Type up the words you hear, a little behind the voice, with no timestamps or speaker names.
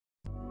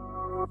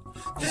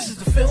This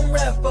is the film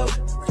wrap up.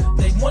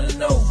 They wanna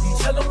know.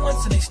 We tell them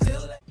once and they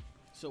still.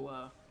 So,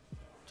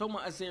 talking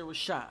about Isaiah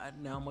Rashad.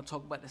 Now I'm gonna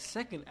talk about the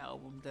second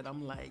album that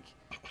I'm like,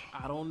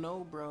 I don't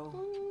know, bro.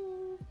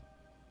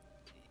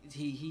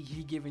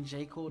 He giving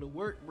J. Cole the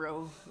work,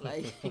 bro.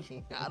 Like,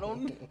 I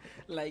don't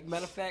like.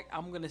 Matter of fact,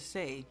 I'm gonna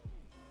say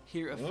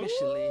here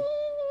officially,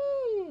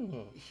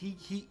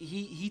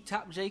 he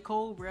topped J.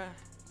 Cole, bro.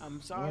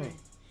 I'm sorry.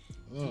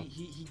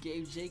 He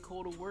gave J.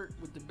 Cole the work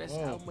with the best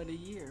album of the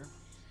year.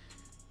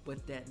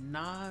 But that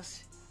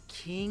Nas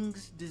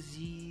King's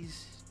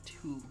Disease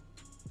 2.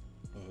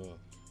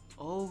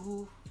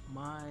 Oh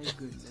my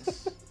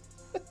goodness.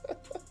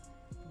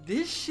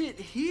 This shit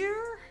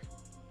here,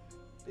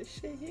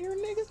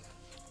 nigga.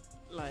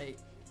 Like,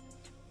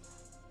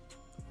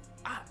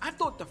 I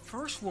thought the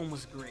first one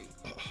was great.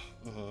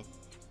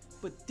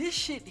 But this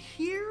shit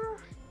here,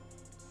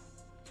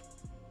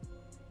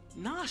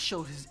 Nas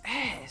showed his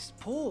ass.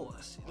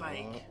 Pause.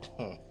 Like,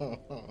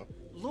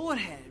 Lord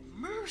had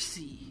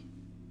mercy.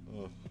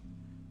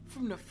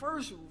 From the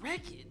first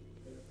record,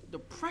 the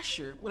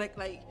pressure,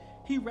 like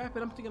he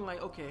rapping, I'm thinking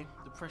like, okay,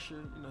 the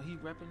pressure, you know, he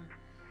rapping.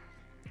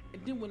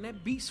 And then when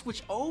that beat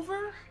switched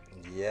over,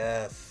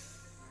 yes,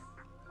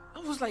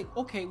 I was like,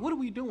 okay, what are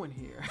we doing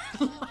here?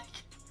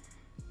 Like,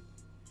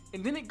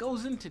 and then it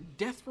goes into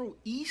Death Row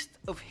East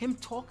of him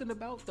talking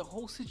about the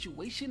whole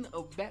situation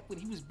of back when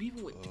he was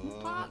beefing with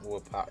Tupac.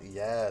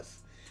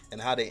 Yes, and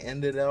how they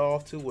ended it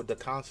off too with the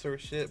concert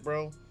shit,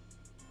 bro.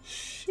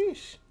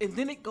 Sheesh. And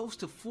then it goes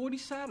to 40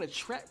 Side, a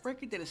trap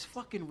record that is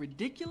fucking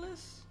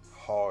ridiculous.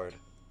 Hard.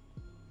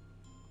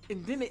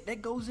 And then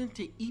that goes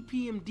into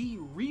EPMD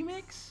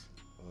remix.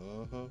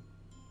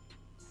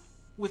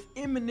 With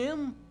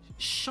Eminem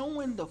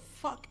showing the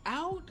fuck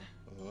out.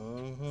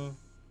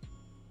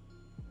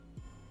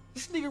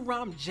 This nigga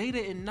rhymed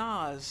Jada and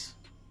Nas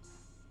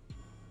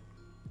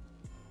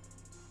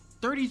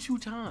 32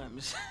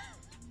 times.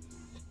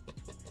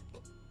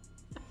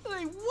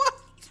 Like, what?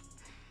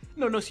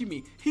 No, excuse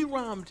me. He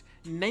rhymed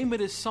name of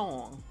this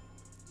song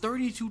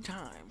 32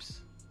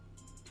 times.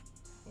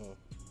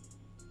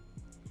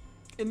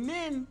 And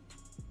then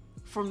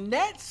from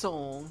that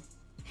song,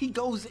 he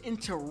goes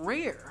into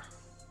rare.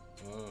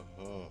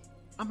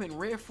 I'm in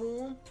rare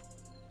form.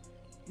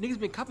 Niggas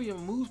been copying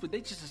moves, but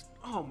they just,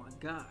 oh my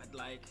god,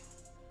 like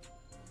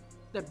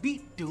that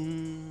beat,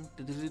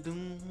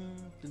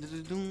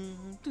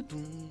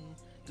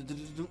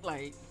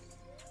 like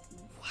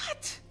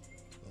what?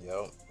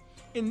 Yo.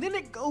 And then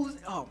it goes,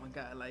 oh my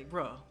god, like,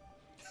 bro,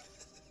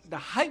 the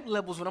hype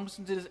levels when I'm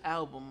listening to this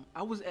album,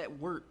 I was at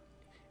work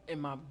in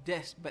my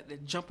desk, about to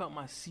jump out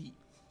my seat.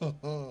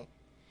 And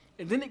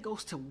then it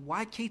goes to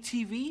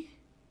YKTV.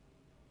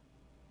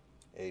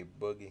 Hey,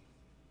 Boogie.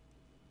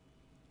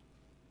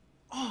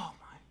 Oh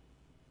my.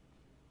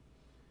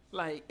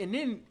 Like, and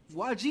then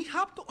YG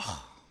hopped on.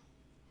 Oh.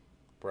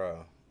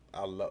 Bro,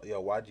 I love,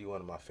 YG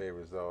one of my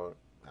favorites, dog.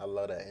 I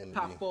love that energy.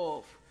 Pop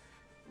off.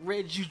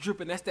 Red juice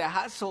dripping, that's that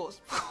hot sauce.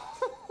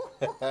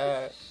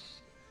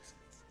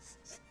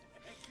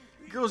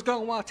 Girls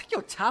going wild, take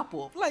your top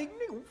off. Like,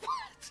 nigga,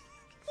 what?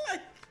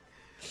 Like,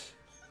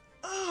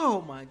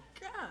 oh my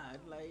god.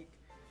 Like,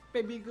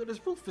 baby girl, this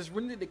roof is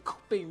rented, the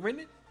coupe ain't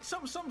rented.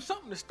 Something.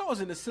 The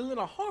stars in the ceiling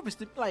are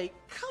harvested. Like,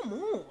 come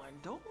on,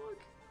 dog.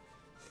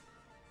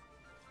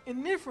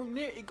 And then from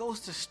there, it goes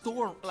to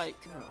Storm. Like,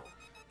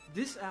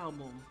 this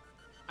album,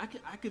 I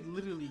could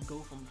literally go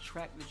from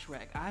track to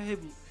track. I have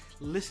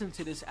listened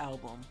to this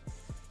album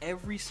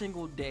every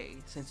single day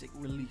since it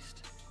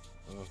released.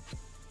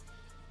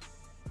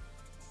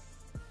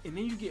 And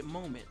then you get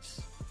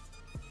moments.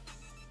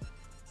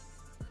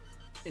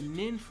 And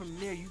then from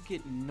there, you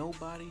get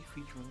Nobody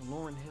featuring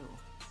Lauryn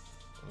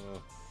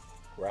Hill.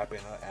 Rapping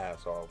her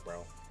ass off,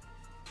 bro.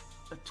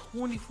 A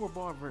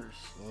 24-bar verse.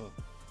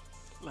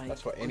 Like,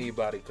 that's for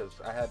anybody, because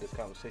I had this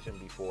conversation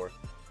before.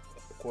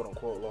 "Quote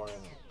unquote,"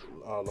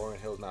 Lauryn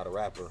Hill's not a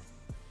rapper.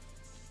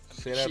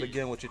 Say that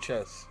again with your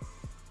chest.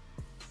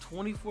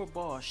 24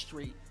 bars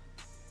straight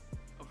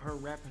of her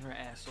rapping her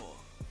ass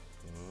off.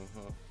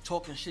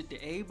 Talking shit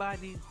to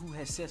everybody who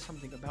has said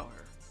something about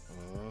her.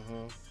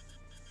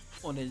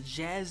 On a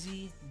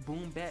jazzy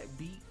boom bap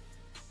beat.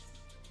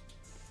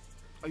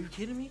 Are you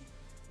kidding me?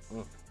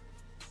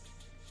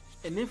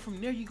 And then from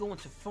there you go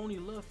into Phony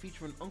Love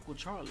featuring Uncle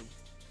Charlie.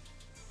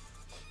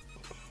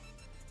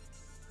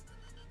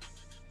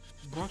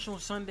 Brunch on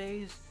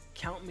Sundays,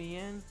 Count Me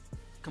In,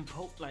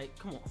 like,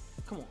 come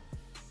on.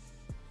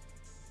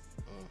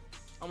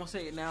 I'm gonna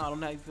say it now, I don't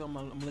know how you feel, I'm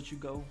gonna let you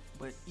go,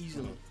 but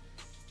easily,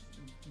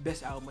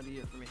 best album of the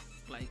year for me,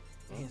 like,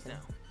 hands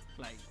down.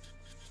 Like,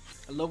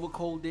 I love what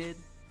Cole did,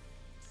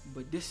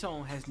 but this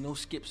song has no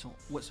skips on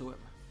whatsoever.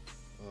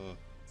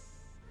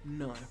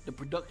 None. The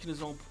production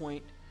is on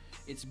point,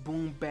 it's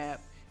boom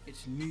bap,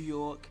 it's New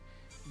York,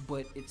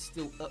 but it's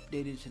still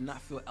updated to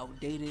not feel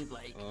outdated.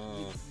 Like,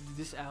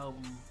 this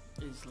album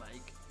is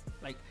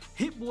like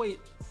Hit Boy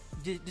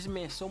did this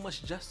man so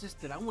much justice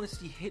that I want to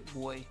see Hit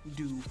Boy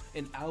do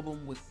an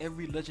album with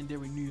every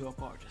legendary New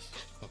York artist.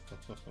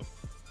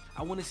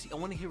 I want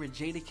to hear a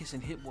Jadakiss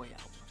and Hit Boy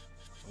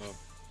album.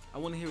 I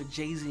want to hear a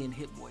Jay-Z and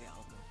Hit Boy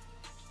album.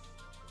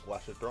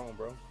 Watch the Throne,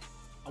 bro.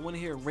 I want to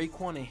hear a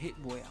Raekwon and Hit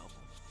Boy album.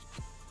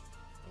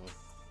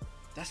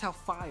 That's how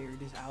fire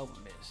this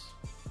album is.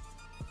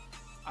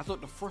 I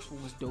thought the first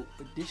one was dope,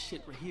 but this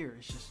shit right here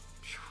is just.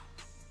 Phew.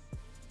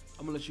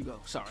 I'm gonna let you go.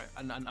 Sorry,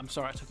 I'm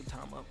sorry I took the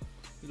time up.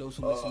 For those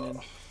who listening,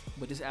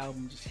 but this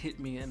album just hit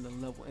me in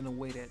a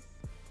way that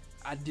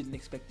I didn't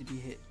expect to be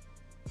hit.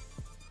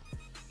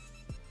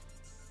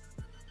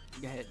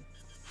 Go ahead.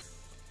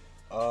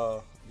 I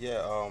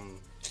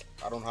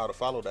don't know how to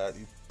follow that.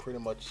 You pretty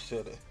much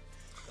said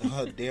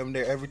damn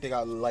near everything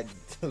I like.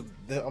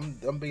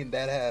 I'm being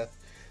that ass.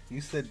 You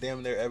said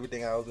damn near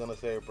everything I was gonna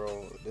say,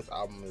 bro. This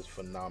album is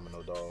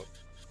phenomenal, dog.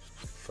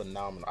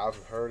 Phenomenal.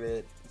 I've heard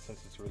it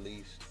since it's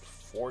released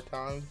 4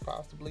 times,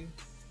 possibly.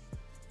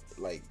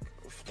 Like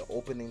the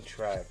opening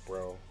track,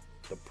 bro.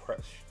 The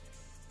press.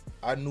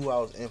 I knew I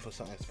was in for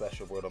something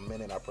special, bro. The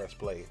minute I pressed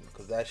play,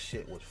 because that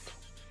shit was.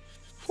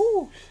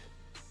 Whew.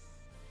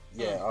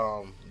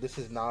 Yeah. This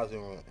is Nas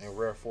in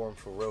rare form,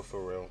 for real,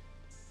 for real.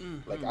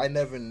 Like I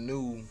never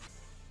knew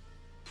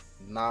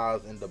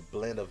Nas and the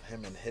blend of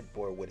him and Hit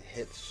Boy would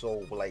hit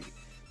so like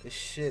this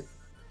shit.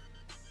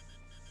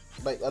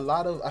 Like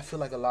I feel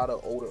like a lot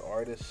of older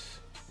artists,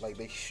 like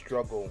they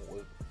struggle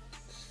with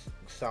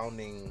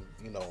sounding,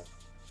 you know,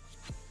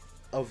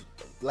 of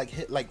like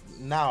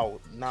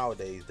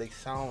nowadays they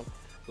sound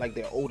like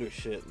their older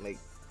shit. Like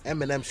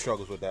Eminem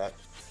struggles with that.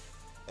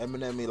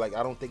 Eminem, like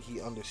I don't think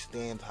he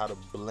understands how to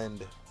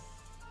blend,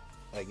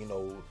 like, you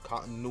know,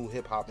 new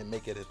hip hop and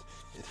make it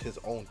his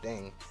own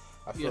thing.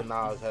 I feel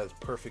Nas has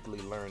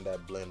perfectly learned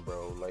that blend,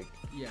 bro. Like,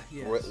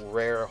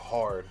 rare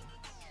hard.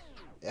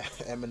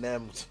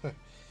 Eminem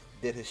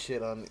did his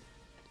shit on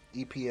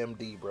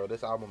EPMD, bro.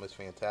 This album is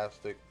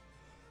fantastic.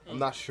 I'm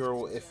not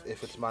sure if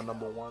it's my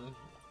number one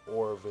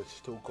or if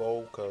it's too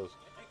cold, because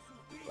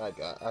like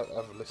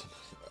I've listened.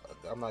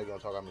 I'm not even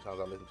gonna talk how many times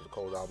I listened to the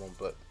Cold album,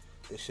 but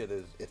this shit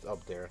it's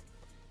up there,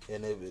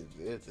 and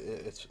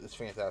it's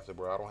fantastic,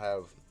 bro. I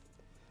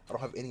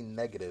don't have any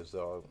negatives,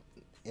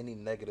 any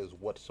negatives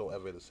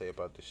whatsoever to say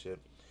about this shit.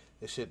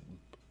 This shit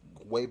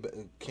way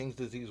better. King's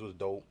Disease was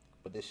dope,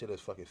 but this shit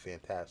is fucking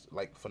fantastic,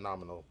 like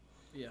phenomenal.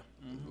 Yeah.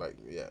 Like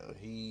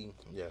he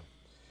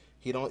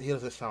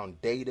doesn't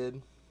sound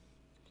dated.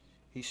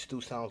 He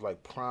still sounds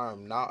like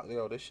prime. Not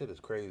this shit is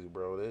crazy,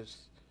 bro.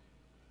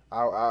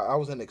 I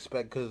wasn't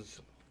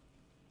because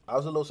I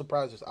was a little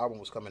surprised this album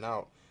was coming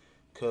out,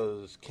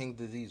 because King's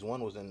Disease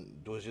 1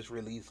 was just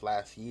released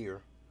last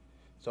year,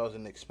 so I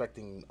wasn't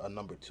expecting a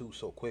number 2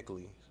 so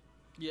quickly.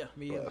 Yeah,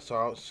 me either. So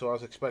I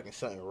was expecting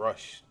something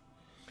rushed.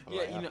 I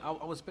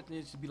was expecting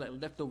it to be like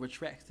leftover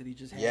tracks that he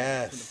just had.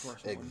 Yes, from the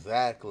first one.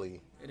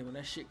 exactly. And then when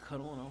that shit cut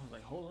on, I was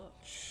like, hold up.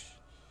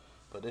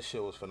 But this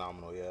shit was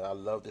phenomenal. Yeah, I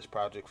love this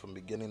project from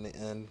beginning to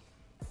end.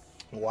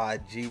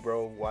 YG,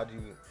 bro.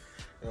 YG.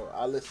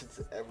 I listen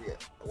to every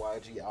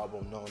YG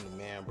album known to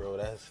man, bro.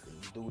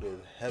 Dude is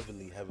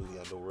heavily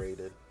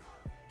underrated.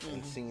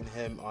 And seeing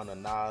him on a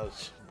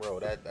Nas, bro,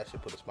 that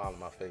should put a smile on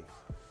my face.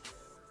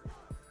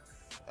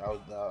 I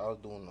was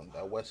doing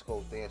that West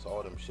Coast dance,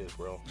 all them shit,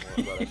 bro.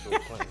 While that shit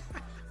was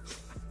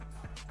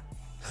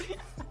playing.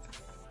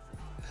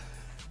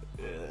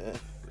 Yeah,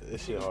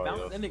 this shit hard,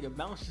 yo. That nigga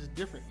bounce is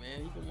different,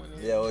 man.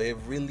 Yo, it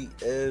really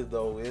is,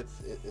 though.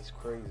 It's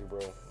crazy, bro.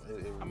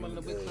 I'm a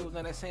little bit close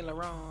on that Saint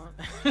Laurent.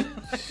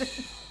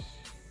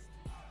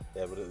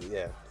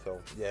 Yeah,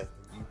 so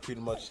you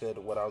pretty much said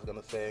what I was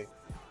gonna say.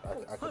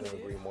 I couldn't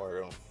agree more,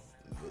 though.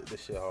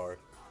 This shit hard.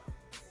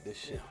 This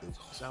shit is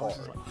hard.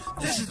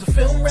 This is the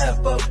film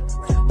wrap up.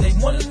 They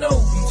wanna know,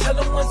 we tell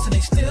them once and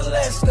they still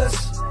ask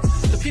us.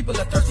 The people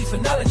are thirsty for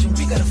knowledge and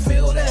we gotta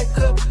fill that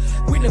cup.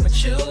 We never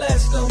chill,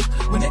 ask them.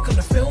 When it come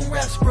to film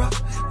raps, bro,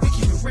 we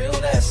keep it real,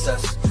 that's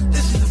us.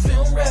 This is the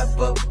film wrap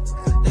up.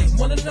 They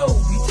wanna know,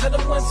 we tell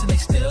them once and they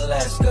still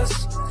ask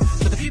us.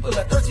 The people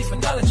are thirsty for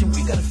knowledge and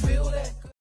we gotta fill that.